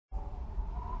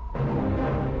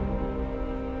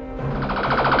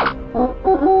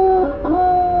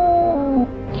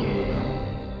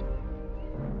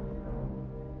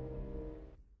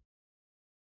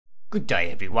Good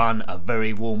day everyone, a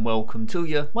very warm welcome to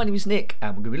you. My name is Nick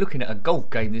and we're going to be looking at a golf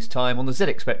game this time on the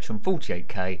ZXspectrum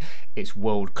 48K. It's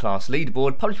World Class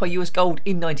Leaderboard, published by US Gold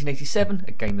in 1987,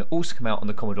 a game that also came out on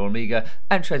the Commodore Amiga,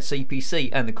 Amstrad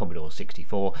CPC and the Commodore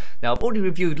 64. Now I've already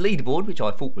reviewed Leaderboard, which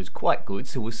I thought was quite good,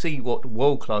 so we'll see what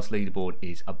World Class Leaderboard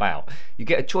is about. You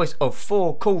get a choice of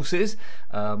 4 courses.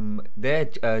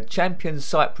 They're Champions,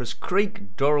 Cypress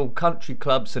Creek, Doral Country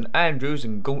Club, St Andrews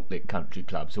and Gauntlet Country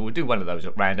Club, so we'll do one of those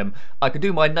at random. I can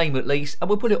do my name at least, and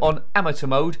we'll put it on amateur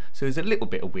mode so there's a little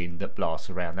bit of wind that blasts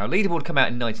around. Now Leaderboard came out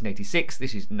in 1986,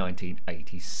 this is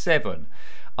 1987.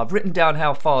 I've written down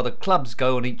how far the clubs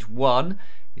go on each one.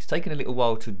 It's taken a little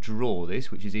while to draw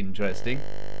this, which is interesting.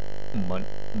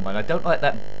 I don't like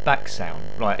that back sound.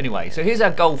 Right, anyway, so here's our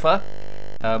golfer.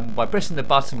 By pressing the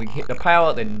button we hit the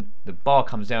power, then the bar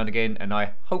comes down again, and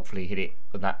I hopefully hit it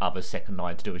with that other second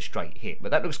line to do a straight hit. But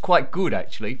that looks quite good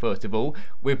actually, first of all,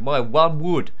 with my 1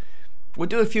 wood. We'll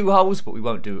do a few holes, but we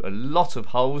won't do a lot of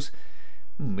holes.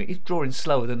 It is drawing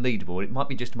slower than Leaderboard. It might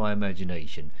be just my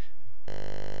imagination.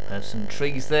 There's some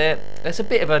trees there. There's a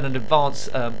bit of an advanced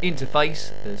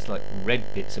interface. There's like red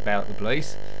bits about the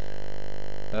place.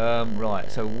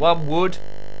 Right, so 1 wood.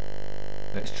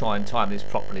 Let's try and time this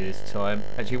properly this time.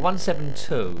 Actually,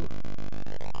 172.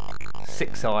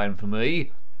 6 iron for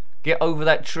me. Get over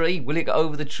that tree. Will it go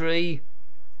over the tree?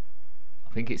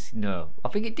 I think it's no. I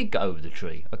think it did go over the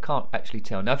tree. I can't actually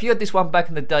tell. Now, if you had this one back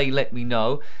in the day, let me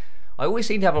know. I always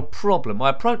seem to have a problem.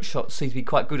 My approach shots seem to be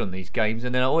quite good on these games,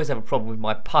 and then I always have a problem with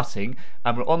my putting.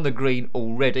 And we're on the green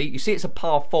already. You see, it's a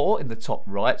par 4 in the top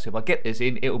right. So if I get this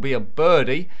in, it'll be a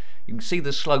birdie. You can see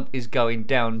the slope is going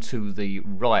down to the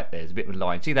right. There's a bit of a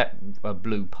line. See that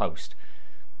blue post?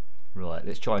 Right,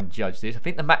 let's try and judge this. I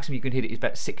think the maximum you can hit it is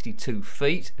about 62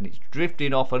 feet, and it's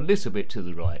drifting off a little bit to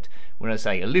the right. When I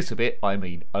say a little bit, I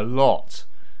mean a lot.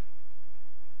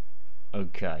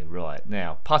 Okay, right.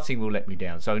 Now, putting will let me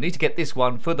down. So I need to get this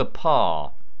one for the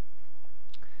par.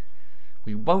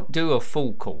 We won't do a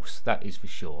full course, that is for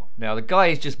sure. Now, the guy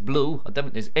is just blue. I don't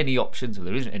think there's any options, or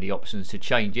there isn't any options to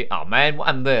change it. Oh man, what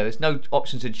happened there? There's no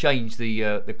options to change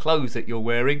the clothes that you're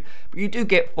wearing. But you do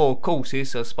get 4 courses,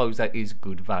 so I suppose that is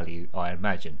good value, I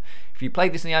imagine. If you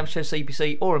played this in the Amstrad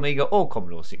CPC or Amiga or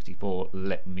Commodore 64,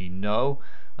 let me know.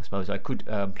 I suppose I could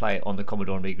play it on the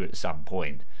Commodore Amiga at some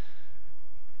point.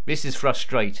 This is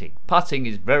frustrating. Putting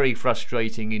is very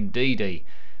frustrating indeedy.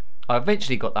 I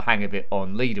eventually got the hang of it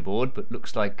on Leaderboard, but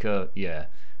looks like, yeah,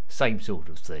 same sort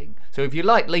of thing. So if you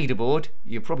like Leaderboard,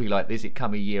 you'll probably like this. It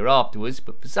come a year afterwards,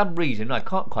 but for some reason, I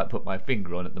can't quite put my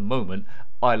finger on at the moment,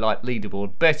 I like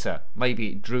Leaderboard better. Maybe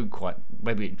it drew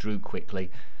quickly,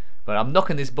 but I'm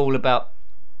knocking this ball about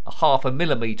 0.5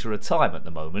 millimetre a time at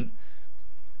the moment.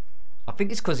 I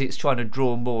think it's because it's trying to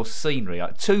draw more scenery,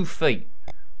 like 2 feet.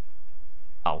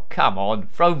 Oh, come on,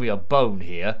 throw me a bone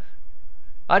here.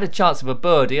 I had a chance of a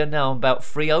birdie and now I'm about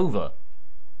 3 over.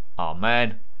 Oh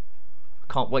man,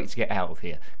 I can't wait to get out of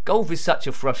here. Golf is such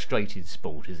a frustrating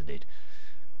sport, isn't it?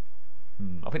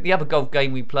 I think the other golf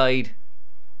game we played,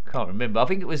 can't remember. I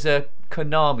think it was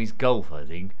Konami's Golf, I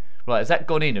think. Right, has that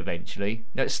gone in eventually?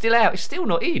 No, it's still out. It's still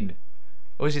not in.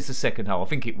 Or is this the second hole? I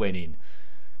think it went in.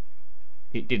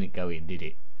 It didn't go in, did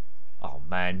it? Oh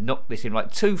man, knocked this in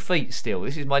like 2 feet still.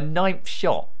 This is my 9th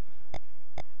shot.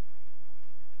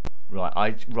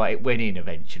 Right, it went in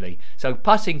eventually. So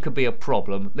putting could be a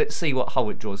problem. Let's see what hole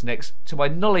it draws next. To my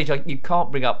knowledge, you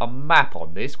can't bring up a map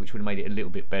on this, which would have made it a little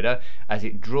bit better, as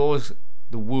it draws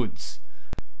the woods.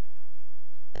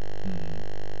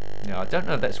 Now, I don't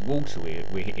know if that's water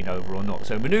we're hitting over or not.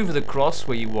 So manoeuvre the cross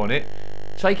where you want it.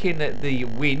 Taking the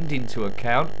wind into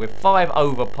account. We're 5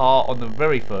 over par on the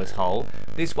very first hole.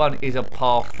 This one is a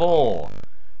par 4.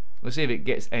 We'll see if it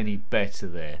gets any better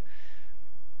there.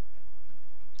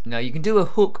 Now you can do a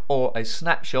hook or a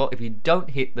snapshot if you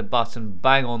don't hit the button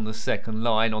bang on the second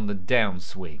line on the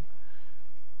downswing.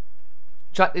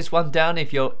 Track this one down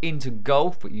if you're into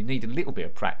golf, but you need a little bit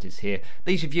of practice here.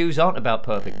 These reviews aren't about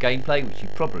perfect gameplay, which you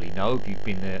probably know if you've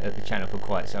been at the channel for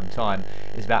quite some time.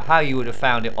 It's about how you would have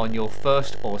found it on your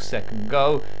first or second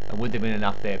go, and would there have been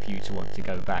enough there for you to want to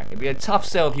go back. It'd be a tough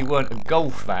sell if you weren't a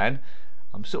golf fan.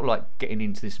 I'm sort of like getting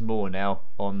into this more now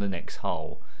on the next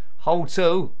hole. Hole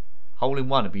 2. Hole in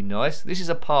 1 would be nice. This is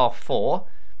a par 4.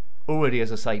 Already,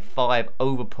 as I say, 5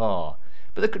 over par.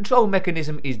 But the control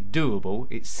mechanism is doable.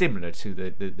 It's similar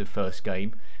to the first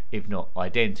game, if not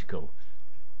identical.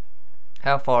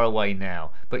 How far away now?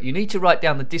 But you need to write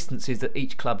down the distances that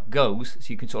each club goes,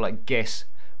 so you can sort of like guess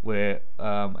where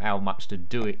how much to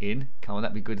do it in. Come on,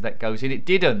 that'd be good if that goes in. It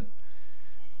didn't.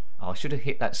 Oh, I should have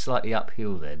hit that slightly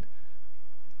uphill then.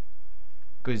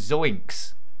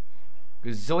 Gazoinks.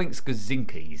 Gazoinks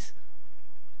gazinkies.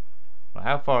 Right,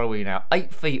 how far are we now?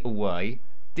 8 feet away.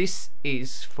 This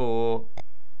is for...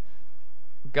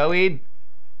 Go in.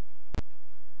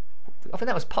 I think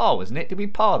that was par, wasn't it? Did we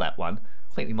par that one?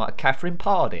 I think we might have Catherine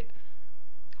parred it.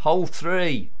 Hole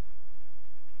 3.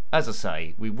 As I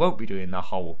say, we won't be doing the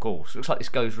whole course. Looks like this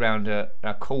goes round a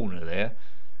corner there.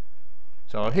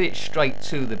 So I'll hit it straight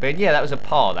to the bend. Yeah, that was a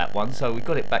par, that one. So we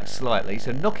got it back slightly.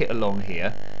 So knock it along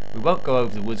here. We won't go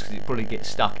over the woods because it probably gets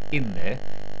stuck in there.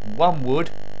 1 wood.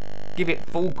 Give it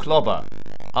full clobber.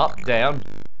 Up, down.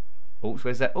 Oh,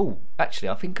 where's that? Oh, actually,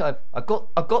 I think I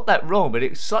got that wrong, but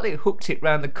it slightly hooked it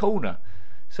round the corner.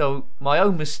 So my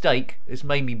own mistake has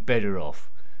made me better off.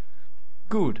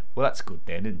 Good. Well, that's good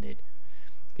then, isn't it?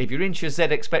 If you're into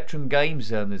ZXspectrum games,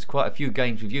 there's quite a few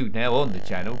games reviewed now on the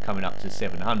channel, coming up to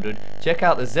 700. Check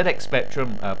out the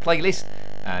ZXspectrum playlist,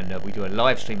 and we do a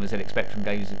live stream of ZXspectrum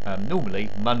games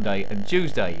normally Monday and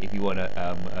Tuesday if you want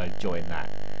to join that.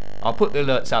 I'll put the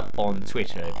alerts up on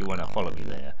Twitter if you want to follow me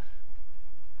there.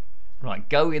 Right,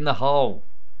 go in the hole.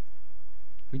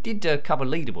 We did cover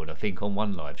leaderboard, I think, on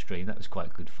one live stream. That was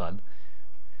quite good fun.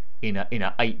 In a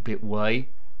 8-bit way.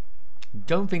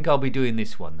 Don't think I'll be doing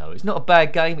this one though. It's not a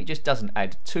bad game. It just doesn't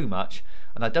add too much,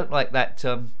 and I don't like that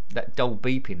that dull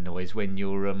beeping noise when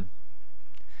you're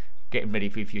getting ready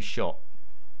for your shot.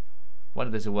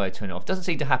 Wonder there's a way to turn it off. Doesn't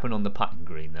seem to happen on the putting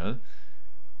green though.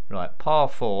 Right, par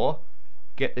 4.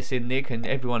 Get this in, Nick, and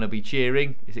everyone will be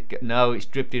cheering. Is it? No, it's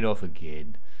drifting off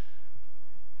again.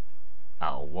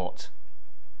 Oh, what?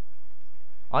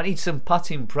 I need some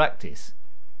putting practice.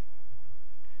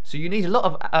 So you need a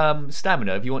lot of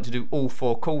stamina if you want to do all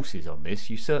 4 courses on this.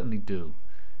 You certainly do.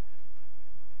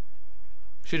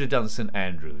 Should have done St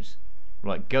Andrews.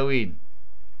 Right, go in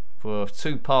for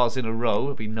 2 pars in a row.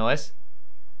 It'd be nice.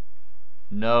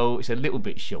 No, it's a little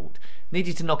bit short.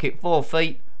 Needed to knock it 4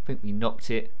 feet. I think we knocked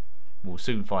it. We'll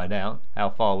soon find out how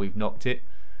far we've knocked it.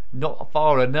 Not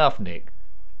far enough, Nick.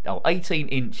 Oh, 18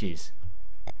 inches.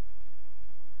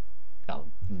 Oh,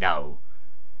 no.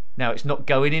 Now it's not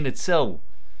going in at all.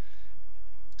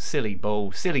 Silly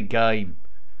ball, silly game.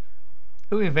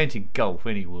 Who invented golf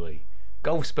anyway?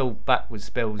 Golf spelled backwards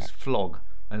spells flog,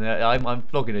 and I'm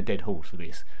flogging a dead horse for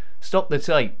this. Stop the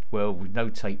tape. Well, with no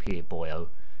tape here, boyo.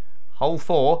 Hole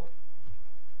 4.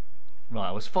 Right,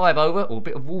 I was 5 over, or a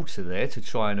bit of water there to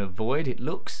try and avoid, it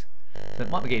looks. So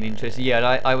it might be getting interesting.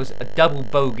 Yeah, I was a double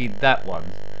bogeyed that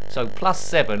one. So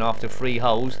 +7 after 3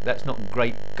 holes. That's not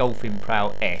great golfing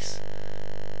prowess.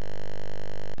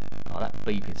 Oh, that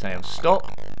beeping sound.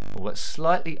 Stop. Oh, that's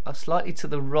slightly to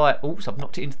the right. Oops, I've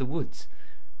knocked it into the woods.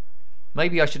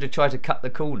 Maybe I should have tried to cut the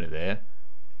corner there.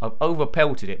 I've over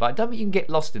pelted it, but I don't think you can get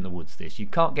lost in the woods this. You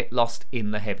can't get lost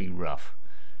in the heavy rough.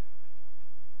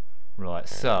 Right,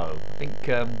 so I think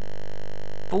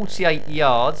 48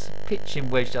 yards. Pitching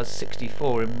wedge does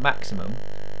 64 in maximum.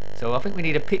 So I think we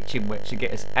need a pitching wedge to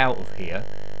get us out of here,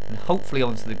 and hopefully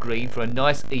onto the green for a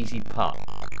nice easy putt.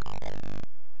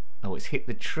 Oh, it's hit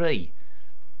the tree.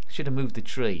 Should have moved the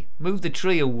tree. Move the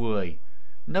tree away.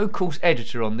 No course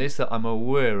editor on this that I'm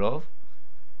aware of.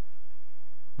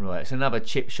 Right, it's another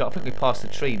chip shot. I think we passed the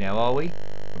tree now, are we?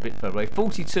 We're a bit further away.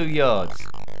 42 yards.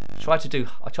 I tried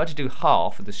to do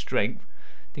half of the strength.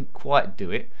 Didn't quite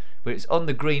do it. But it's on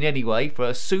the green anyway for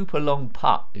a super long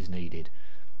putt is needed.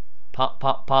 Putt,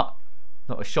 putt, putt.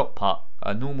 Not a shot putt.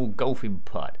 A normal golfing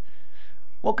putt.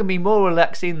 What can be more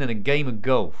relaxing than a game of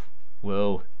golf?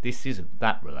 Well, this isn't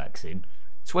that relaxing.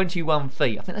 21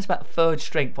 feet. I think that's about 3rd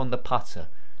strength on the putter.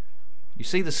 You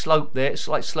see the slope there? It's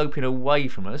like sloping away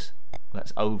from us. Well,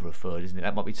 that's over a 3rd, isn't it?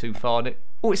 That might be too far.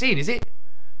 Oh, it's in, is it?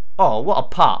 Oh, what a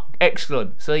putt.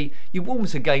 Excellent. See, you warm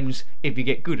to games if you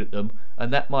get good at them,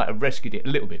 and that might have rescued it a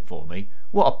little bit for me.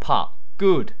 What a putt.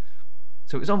 Good.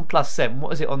 So it was on +7.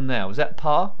 What is it on now? Was that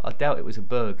par? I doubt it was a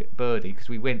birdie because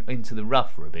we went into the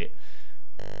rough for a bit.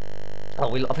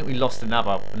 Oh, I think we lost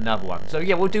another one. So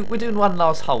yeah, we're doing one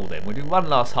last hole then. We'll do one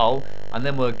last hole and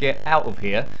then we'll get out of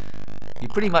here. You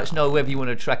pretty much know whether you want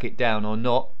to track it down or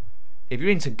not. If you're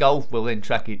into golf, we'll then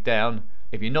track it down.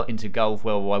 If you're not into golf,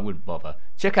 well, I wouldn't bother.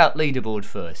 Check out leaderboard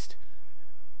first.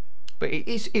 But it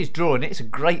is drawing it. It's a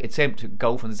great attempt at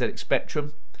golf on the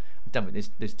ZXspectrum. I don't think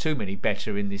there's too many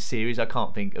better in this series. I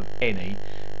can't think of any.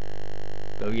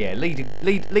 So yeah,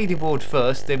 leaderboard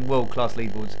first, then world-class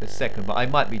leaderboards second. But I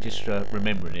might be just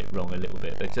remembering it wrong a little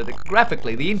bit. But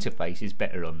graphically, the interface is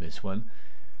better on this one.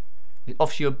 It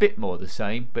offers you a bit more of the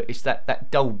same, but it's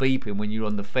that dull beeping when you're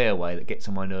on the fairway that gets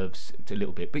on my nerves a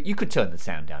little bit. But you could turn the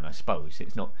sound down, I suppose.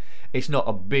 It's not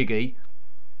a biggie.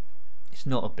 It's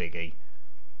not a biggie.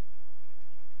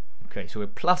 Okay, so we're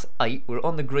 +8. We're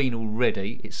on the green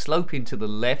already. It's sloping to the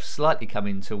left, slightly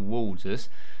coming towards us.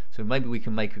 So maybe we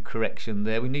can make a correction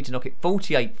there. We need to knock it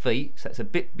 48 feet, so that's a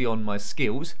bit beyond my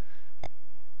skills.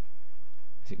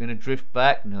 Is it going to drift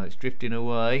back? No, it's drifting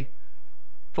away.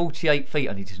 48 feet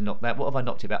I needed to knock that. What have I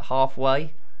knocked it? About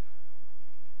halfway?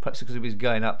 Perhaps because it was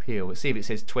going uphill. Let's see if it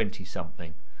says 20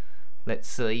 something. Let's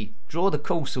see. Draw the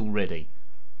course already.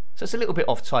 So it's a little bit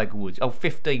off Tiger Woods. Oh,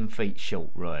 15 feet short,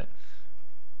 right.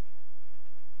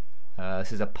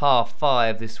 This is a par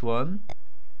 5, this one.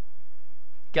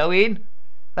 Go in.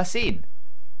 That's in.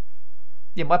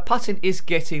 Yeah, my putting is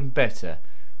getting better.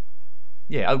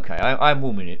 Yeah, okay, I'm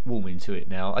warming to it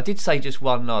now. I did say just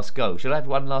one last go. Should I have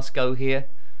one last go here?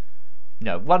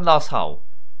 No, one last hole.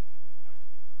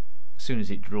 As soon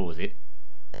as it draws it.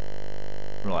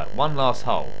 Right, one last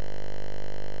hole.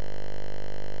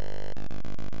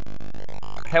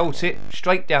 Pelt it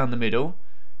straight down the middle.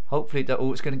 Hopefully,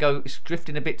 it's going to go. It's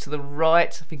drifting a bit to the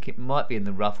right. I think it might be in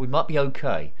the rough. We might be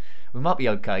okay. We might be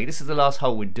okay. This is the last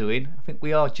hole we're doing. I think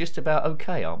we are just about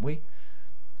okay, aren't we?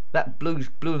 That blue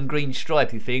and green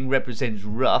stripy thing represents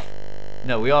rough.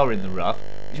 No, we are in the rough,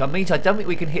 which means I don't think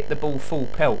we can hit the ball full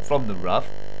pelt from the rough.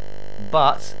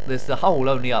 But there's the hole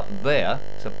only up there.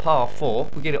 It's a par 4.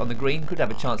 If we get it on the green, could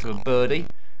have a chance of a birdie.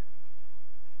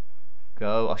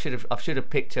 Go. I should have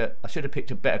picked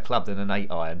a better club than an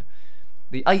 8-iron.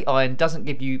 The 8-iron doesn't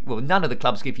give you, well, none of the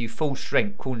clubs give you full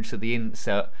strength according to the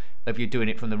insert if you're doing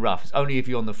it from the rough. It's only if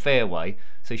you're on the fairway,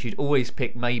 so you should always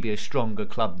pick maybe a stronger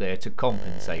club there to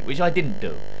compensate, which I didn't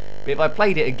do. But if I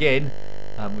played it again,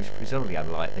 which is only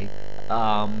unlikely,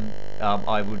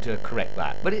 I would correct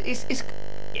that. But it's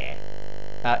yeah,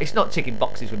 it's not ticking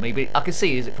boxes with me, but I can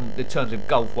see, is it from the terms of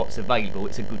golf, what's available,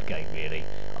 it's a good game really.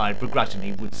 I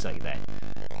begrudgingly would say that.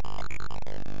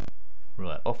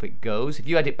 Right, off it goes. If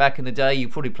you had it back in the day, you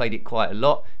probably played it quite a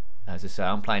lot. As I say,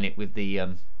 I'm playing it with the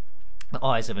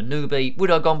eyes of a newbie.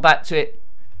 Would I have gone back to it?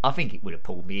 I think it would have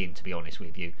pulled me in, to be honest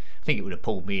with you. I think it would have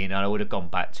pulled me in and I would have gone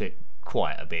back to it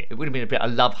quite a bit. It would have been a bit of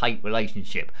a love-hate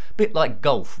relationship. A bit like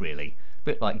golf, really. A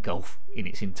bit like golf in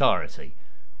its entirety.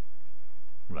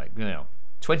 Right, now,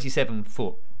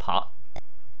 27-foot putt.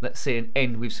 Let's see an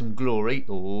end with some glory.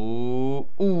 Ooh,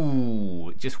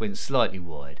 it just went slightly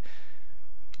wide.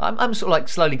 I'm sort of like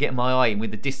slowly getting my eye in with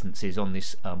the distances on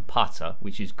this putter,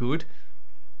 which is good.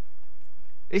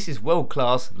 This is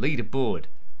world-class leaderboard.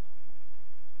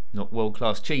 Not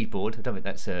world-class cheatboard. I don't think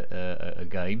that's a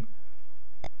game.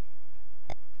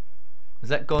 Has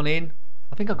that gone in?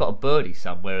 I think I got a birdie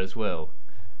somewhere as well.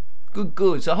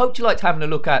 Good. So I hope you liked having a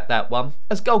look at that one.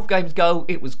 As golf games go,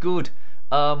 it was good.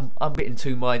 I'm a bit in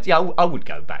two minds. Yeah, I would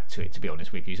go back to it, to be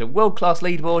honest with you. So world-class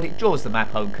leaderboard, it draws the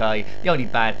map okay. The only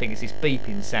bad thing is this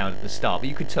beeping sound at the start, but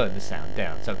you could turn the sound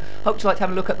down. So hope you liked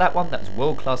having a look at that one. That was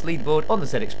world-class leaderboard on the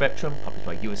ZXspectrum, published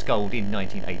by US Gold in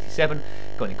 1987.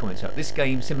 Got any comments about this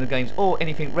game, similar games, or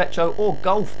anything retro or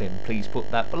golf, then please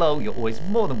put that below. You're always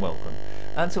more than welcome.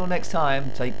 Until next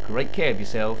time, take great care of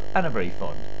yourself and a very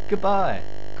fond goodbye.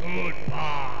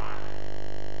 Goodbye.